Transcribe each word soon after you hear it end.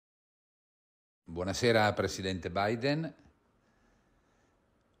Buonasera, Presidente Biden.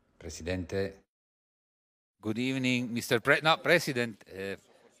 Presidente. Good evening, President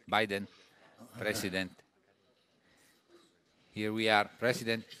Biden. President. Here we are,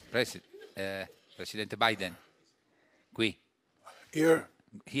 President Biden. Qui. Here?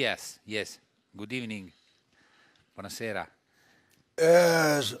 Yes. Good evening. Buonasera.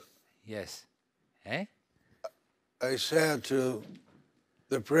 As Yes. I said to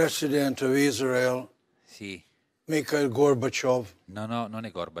the President of Israel, Sì. Mikhail Gorbachev. No, non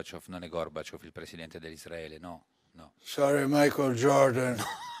è Gorbachev, il presidente dell'Israele, no. Sorry, Michael Jordan.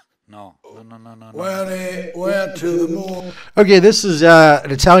 No. When he went to the moon. Okay, this is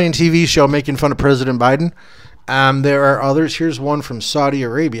an Italian TV show making fun of President Biden. There are others. Here's one from Saudi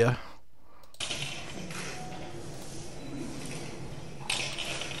Arabia.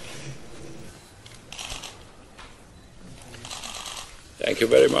 Thank you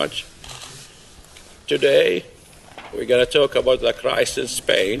very much. Today, we're going to talk about the crisis in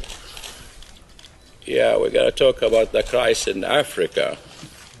Spain. Yeah, we're going to talk about the crisis in Africa.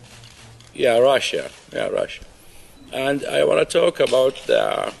 Russia. And I want to talk about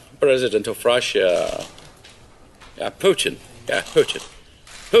the president of Russia, Putin.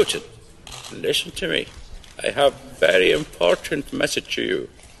 Putin, listen to me. I have very important message to you.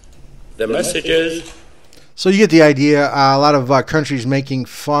 The message is... So you get the idea. A lot of countries making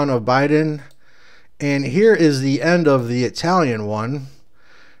fun of Biden. And here is the end of the Italian one.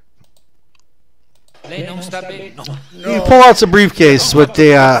 Lei non sta bene? No. You pull out the briefcase with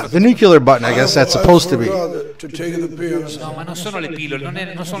the nuclear button, I guess that's supposed to be. To take the pills. No, ma non sono le pillole,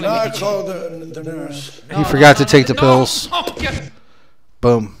 non sono le I medicine. called the nurse. He forgot to take the pills.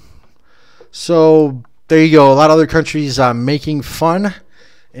 Boom. So there you go. A lot of other countries making fun.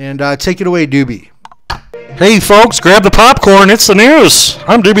 And take it away, Doobie. Hey folks, grab the popcorn. It's the news.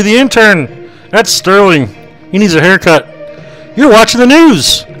 I'm Doobie the intern. That's Sterling. He needs a haircut. You're watching the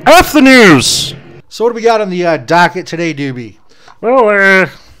news. F the news. So what do we got on the docket today, Doobie? Well,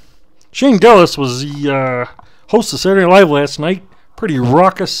 Shane Gillis was the host of Saturday Night Live last night. Pretty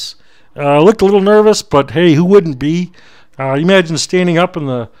raucous. Looked a little nervous, but hey, who wouldn't be? Imagine standing up in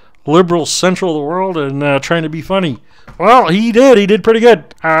the liberal central of the world and trying to be funny. Well, he did. He did pretty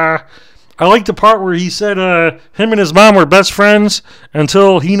good. I like the part where he said him and his mom were best friends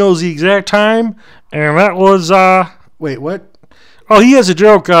until he knows the exact time. And that was... Wait, what? Oh, he has a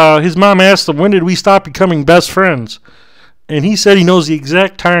joke. His mom asked him, when did we stop becoming best friends? And he said he knows the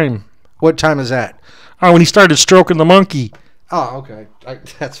exact time. What time is that? When he started stroking the monkey. Oh, okay.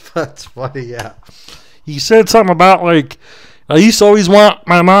 That's funny, yeah. He said something about, like, I used to always want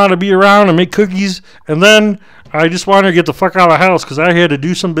my mom to be around and make cookies, and then I just wanted to get the fuck out of the house because I had to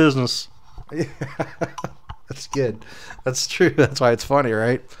do some business. That's good. That's true. That's why it's funny,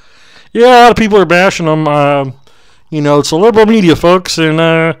 right? Yeah, a lot of people are bashing him. It's the liberal media, folks,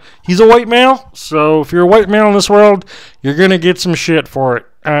 and he's a white male. So if you're a white male in this world, you're going to get some shit for it.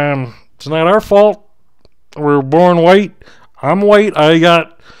 It's not our fault. We're born white. I'm white. I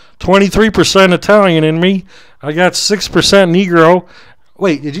got 23% Italian in me. I got 6% Negro.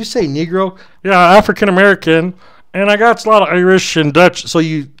 Wait, did you say Negro? Yeah, African American. And I got a lot of Irish and Dutch. So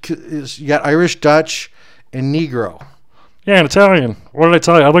you got Irish, Dutch, and Negro. Yeah, and Italian. What did I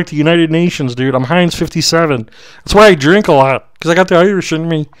tell you? I like the United Nations, dude. I'm Heinz 57. That's why I drink a lot, because I got the Irish in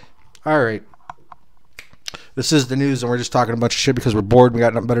me. All right. This is the news, and we're just talking a bunch of shit because we're bored and we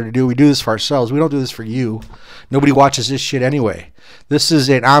got nothing better to do. We do this for ourselves. We don't do this for you. Nobody watches this shit anyway. This is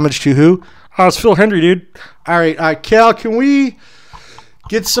an homage to who? It's Phil Hendry, dude. All right. Cal, can we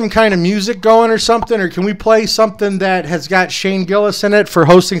get some kind of music going or something, or can we play something that has got Shane Gillis in it for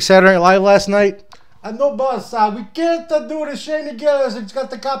hosting Saturday Night Live last night? No, boss. We can't do the Shane Gillis. It's got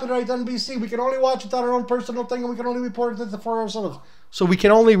the copyright NBC. We can only watch it on our own personal thing, and we can only report it for ourselves. So we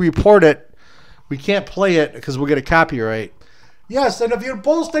can only report it. We can't play it because we'll get a copyright. Yes, and if you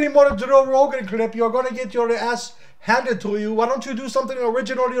post any more Joe Rogan clip, you're going to get your ass handed to you. Why don't you do something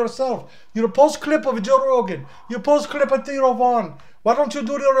original yourself? You post clip of Joe Rogan. You post clip of Theo Vaughn. Why don't you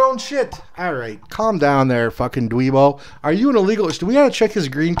do your own shit? All right, calm down there, fucking dweebo. Are you an illegal? Do we gotta check his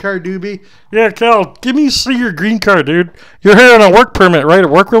green card, Doobie? Yeah, Cal, give me your green card, dude. You're here on a work permit, right? A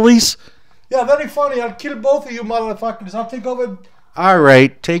work release? Yeah, very funny. I'll kill both of you motherfuckers. I'll take over. All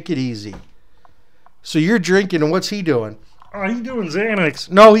right, take it easy. So you're drinking, and what's he doing? Oh, he's doing Xanax.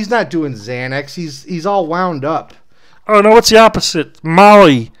 No, he's not doing Xanax. He's all wound up. Oh, no, what's the opposite?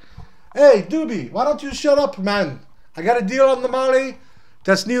 Molly. Hey, Doobie, why don't you shut up, man? I got a deal on the Molly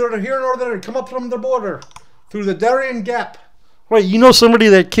that's neither here nor there. Come up from the border through the Darien Gap. Wait, you know somebody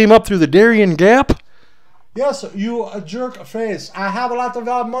that came up through the Darien Gap? Yes, you a jerk face. I have a lot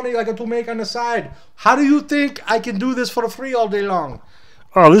of money I got to make on the side. How do you think I can do this for free all day long?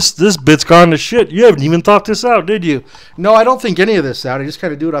 Oh, this bit's gone to shit. You haven't even thought this out, did you? No, I don't think any of this out. I just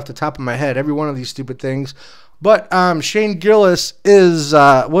kind of do it off the top of my head, every one of these stupid things. But Shane Gillis was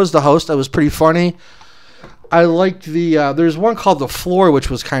the host. That was pretty funny. I liked there's one called The Floor, which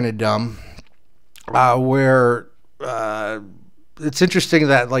was kind of dumb, where it's interesting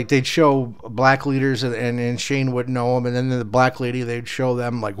that like they'd show black leaders and Shane wouldn't know them, and then the black lady they'd show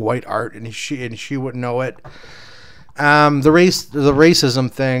them like white art and she wouldn't know it. The racism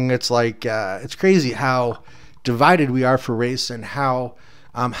thing, it's like it's crazy how divided we are for race and how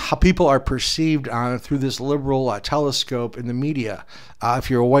people are perceived through this liberal telescope in the media.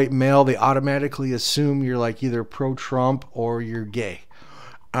 If you're a white male, they automatically assume you're like either pro-Trump or you're gay.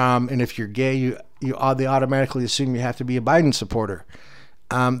 And if you're gay, they automatically assume you have to be a Biden supporter.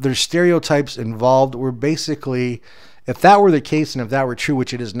 There's stereotypes involved where basically, if that were the case and if that were true,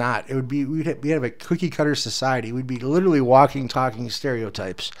 which it is not, it would be we'd have a cookie cutter society. We'd be literally walking, talking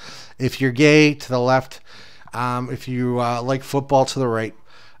stereotypes. If you're gay, to the left. If you like football, to the right.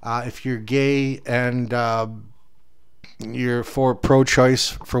 If you're gay and you're for pro-choice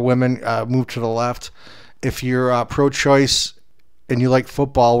for women, move to the left. If you're pro-choice and you like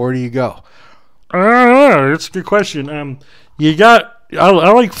football, where do you go? I don't know. It's a good question.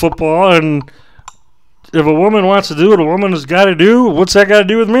 I like football, and if a woman wants to do what a woman has got to do, what's that got to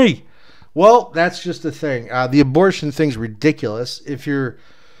do with me? Well, that's just the thing. The abortion thing's ridiculous.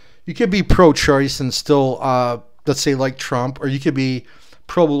 You could be pro-choice and still, let's say, like Trump, or you could be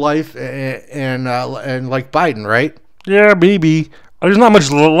pro-life and like Biden, right? Yeah, maybe. There's not much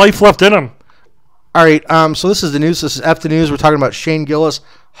life left in him. All right. So this is the news. This is F the News. We're talking about Shane Gillis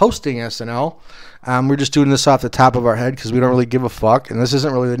hosting SNL. We're just doing this off the top of our head because we don't really give a fuck. And this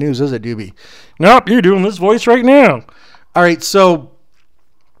isn't really the news, is it, Doobie? Nope, you're doing this voice right now. All right. So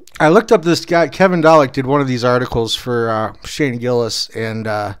I looked up this guy. Kevin Dollick did one of these articles for Shane Gillis, and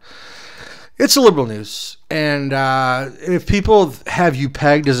it's a liberal news. And if people have you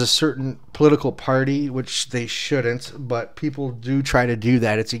pegged as a certain political party, which they shouldn't, but people do try to do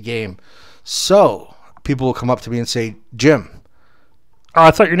that, it's a game. So people will come up to me and say, Jim. Oh,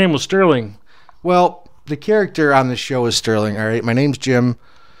 I thought your name was Sterling. Well, the character on the show is Sterling, all right? My name's Jim.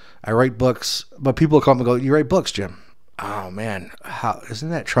 I write books. But people will come up and go, you write books, Jim? Oh, man.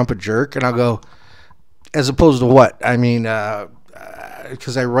 Isn't that Trump a jerk? And I'll go, as opposed to what? I mean,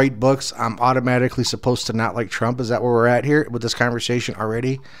 because I write books, I'm automatically supposed to not like Trump. Is that where we're at here with this conversation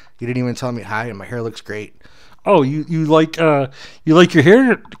already? You didn't even tell me hi, and my hair looks great. Oh, you like your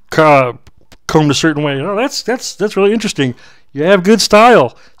hair combed a certain way. Oh, that's really interesting. You have good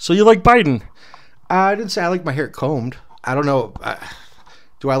style. So you like Biden? I didn't say I like my hair combed. I don't know.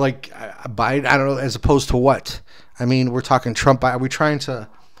 Do I like Biden? I don't know. As opposed to what? I mean, we're talking Trump. Are we trying to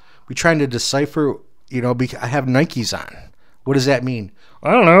decipher? You know, I have Nikes on. What does that mean?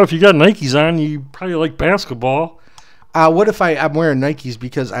 I don't know. If you got Nikes on, you probably like basketball. What if I'm wearing Nikes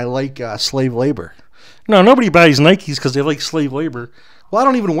because I like slave labor? No, nobody buys Nikes because they like slave labor. Well, I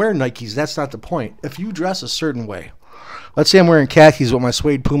don't even wear Nikes. That's not the point. If you dress a certain way, let's say I'm wearing khakis with my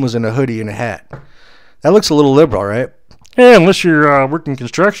suede Pumas and a hoodie and a hat. That looks a little liberal, right? Yeah, unless you're working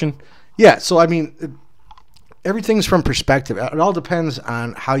construction. Yeah, so I mean, everything's from perspective. It all depends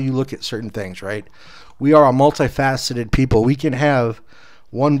on how you look at certain things, right? We are a multifaceted people. We can have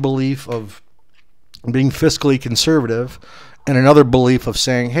one belief of being fiscally conservative and another belief of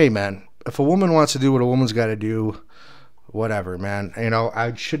saying, hey, man, if a woman wants to do what a woman's got to do, whatever, man. You know,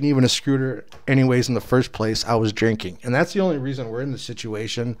 I shouldn't even have screwed her anyways in the first place. I was drinking. And that's the only reason we're in the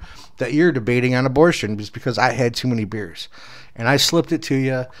situation that you're debating on abortion, is because I had too many beers. And I slipped it to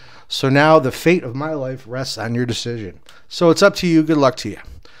you. So now the fate of my life rests on your decision. So it's up to you. Good luck to you.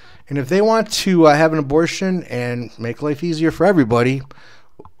 And if they want to have an abortion and make life easier for everybody,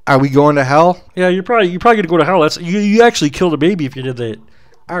 are we going to hell? Yeah, you're probably going to go to hell. You actually killed a baby if you did that.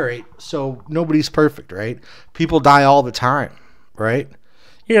 All right, so nobody's perfect, right? People die all the time, right?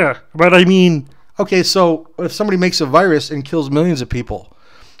 Yeah, but I mean... Okay, so if somebody makes a virus and kills millions of people,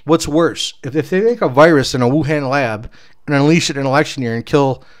 what's worse? If they make a virus in a Wuhan lab and unleash it in an election year and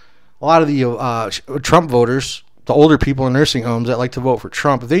kill a lot of the Trump voters, the older people in nursing homes that like to vote for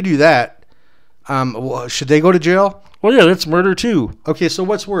Trump, if they do that, should they go to jail? Well, yeah, that's murder too. Okay, so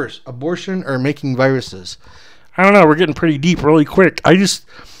what's worse, abortion or making viruses? I don't know. We're getting pretty deep really quick.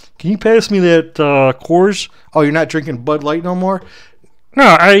 Can you pass me that Coors? Oh, you're not drinking Bud Light no more?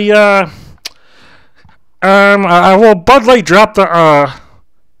 No, well, Bud Light dropped the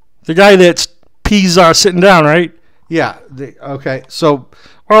guy that pees sitting down, right? Yeah. Okay. So,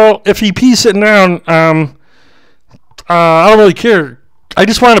 well, if he pees sitting down, I don't really care. I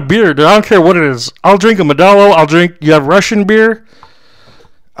just want a beer, dude. I don't care what it is. I'll drink a Modelo. You have Russian beer?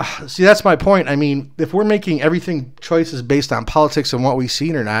 See, that's my point. I mean, if we're making everything choices based on politics and what we've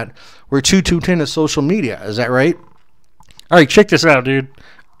seen or not, we're too tuned into social media. Is that right? All right, check this out, dude.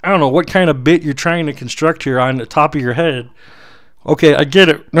 I don't know what kind of bit you're trying to construct here on the top of your head. Okay, I get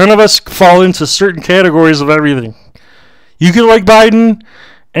it. None of us fall into certain categories of everything. You could like Biden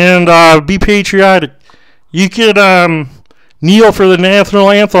and be patriotic. You could kneel for the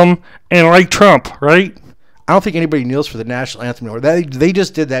national anthem and like Trump, right? I don't think anybody kneels for the national anthem anymore. They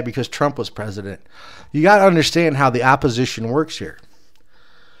just did that because Trump was president. You got to understand how the opposition works here.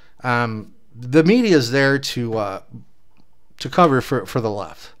 The media is there to cover for the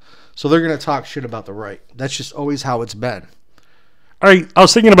left. So they're going to talk shit about the right. That's just always how it's been. All right, I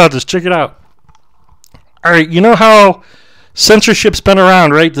was thinking about this. Check it out. All right, you know how censorship's been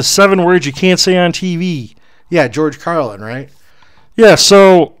around, right? The 7 words you can't say on TV. Yeah, George Carlin, right? Yeah,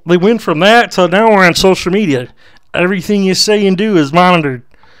 so they went from that to now we're on social media. Everything you say and do is monitored.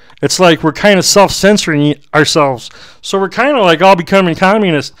 It's like we're kind of self-censoring ourselves. So we're kind of like all becoming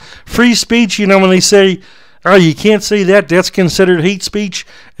communists. Free speech, you know, when they say, oh, you can't say that, that's considered hate speech.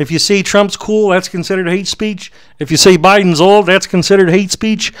 If you say Trump's cool, that's considered hate speech. If you say Biden's old, that's considered hate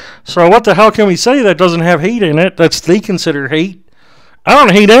speech. So what the hell can we say that doesn't have hate in it? They consider hate. I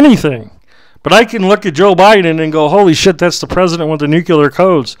don't hate anything. But I can look at Joe Biden and go, holy shit, that's the president with the nuclear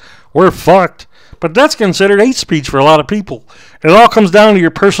codes. We're fucked. But that's considered hate speech for a lot of people. It all comes down to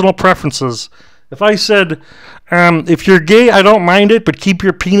your personal preferences. If I said, if you're gay, I don't mind it, but keep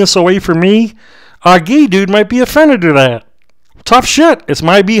your penis away from me, a gay dude might be offended to that. Tough shit. It's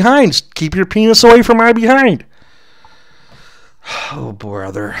my behind. Keep your penis away from my behind. Oh,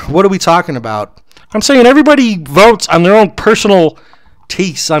 brother. What are we talking about? I'm saying everybody votes on their own personal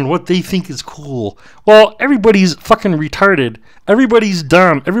tastes on what they think is cool. Well, everybody's fucking retarded. Everybody's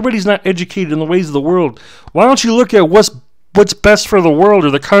dumb. Everybody's not educated in the ways of the world. Why don't you look at what's best for the world or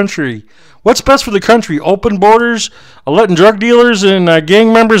the country? What's best for the country? Open borders? Letting drug dealers and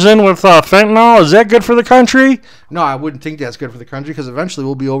gang members in with fentanyl? Is that good for the country? No, I wouldn't think that's good for the country because eventually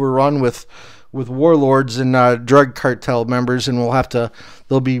we'll be overrun with warlords and drug cartel members, and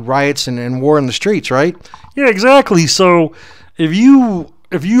there'll be riots and war in the streets, right? Yeah, exactly. So if you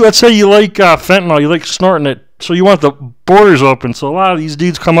let's say you like fentanyl, you like snorting it, so you want the borders open. So a lot of these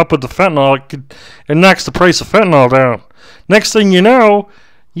dudes come up with the fentanyl, it knocks the price of fentanyl down. Next thing you know,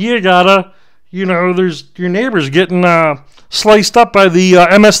 there's your neighbors getting sliced up by the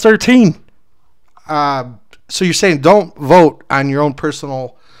MS-13. So you're saying don't vote on your own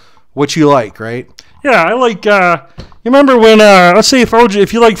personal what you like, right? Yeah, I like. You remember when let's say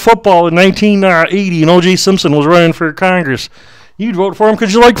if you like football in 1980 and O.J. Simpson was running for Congress, you'd vote for him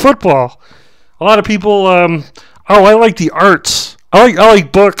because you like football. A lot of people, I like the arts. I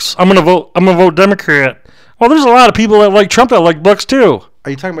like books. I'm gonna vote Democrat. Well, there's a lot of people that like Trump that like books too. Are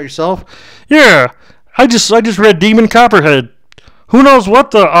you talking about yourself? Yeah, I just read Demon Copperhead. Who knows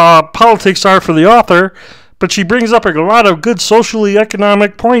what the politics are for the author, but she brings up a lot of good socially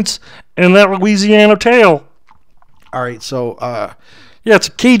economic points in that Louisiana tale. All right, so yeah, it's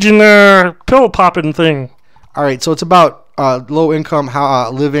a Cajun pill popping thing. All right, so it's about low income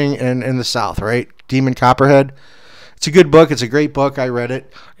living in the South, right? Demon Copperhead. It's a good book. It's a great book. I read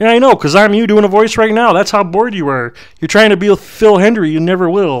it. Yeah, I know, because I'm you doing a voice right now. That's how bored you are. You're trying to be Phil Hendry. You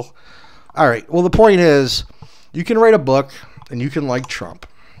never will. All right. Well, the point is, you can write a book, and you can like Trump.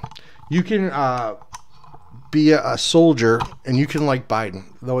 You can be a soldier, and you can like Biden,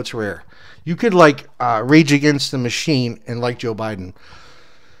 though it's rare. You could like Rage Against the Machine and like Joe Biden.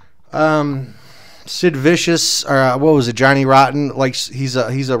 Sid Vicious, or what was it, Johnny Rotten, likes he's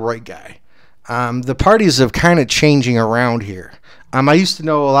a right guy. The parties have kind of changing around here. I used to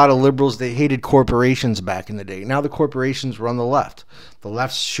know a lot of liberals, they hated corporations back in the day. Now the corporations run the left. The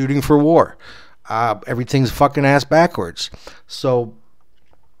left's shooting for war. Everything's fucking ass backwards. So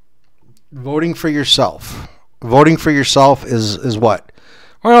voting for yourself is what?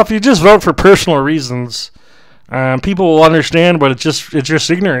 Well, if you just vote for personal reasons, people will understand, but it's just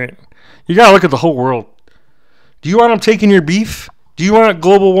ignorant. You gotta look at the whole world. Do you want them taking your beef? Do you want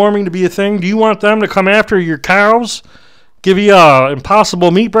global warming to be a thing? Do you want them to come after your cows? Give you a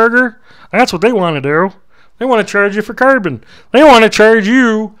Impossible Meat Burger? That's what they want to do. They want to charge you for carbon. They want to charge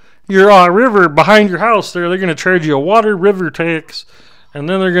you your river behind your house there. They're going to charge you a water river tax. And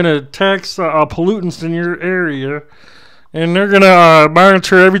then they're going to tax pollutants in your area. And they're going to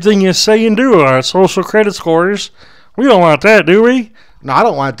monitor everything you say and do on social credit scores. We don't want that, do we? No, I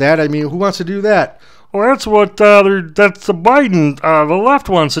don't want that. I mean, who wants to do that? Well, that's what that's the Biden, the left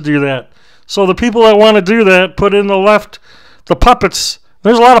wants to do that. So the people that want to do that put in the left, the puppets.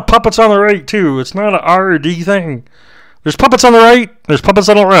 There's a lot of puppets on the right, too. It's not an R or D thing. There's puppets on the right, there's puppets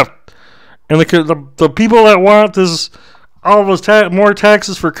on the left. And the people that want this, all those more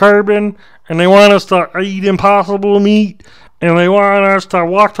taxes for carbon, and they want us to eat impossible meat, and they want us to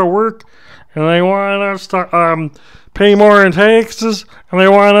walk to work, and they want us to pay more in taxes, and they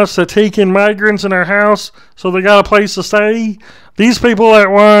want us to take in migrants in our house so they got a place to stay. These people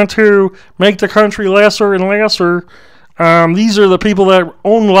that want to make the country lesser and lesser, these are the people that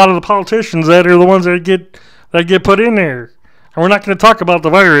own a lot of the politicians that are the ones that get put in there. And we're not going to talk about the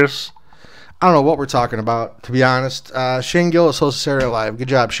virus. I don't know what we're talking about, to be honest. Shane Gillis hosted Saturday Night Live. Good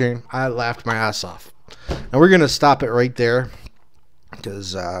job, Shane. I laughed my ass off. And we're going to stop it right there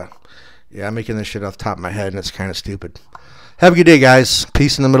because, I'm making this shit off the top of my head, and it's kind of stupid. Have a good day, guys.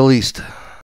 Peace in the Middle East.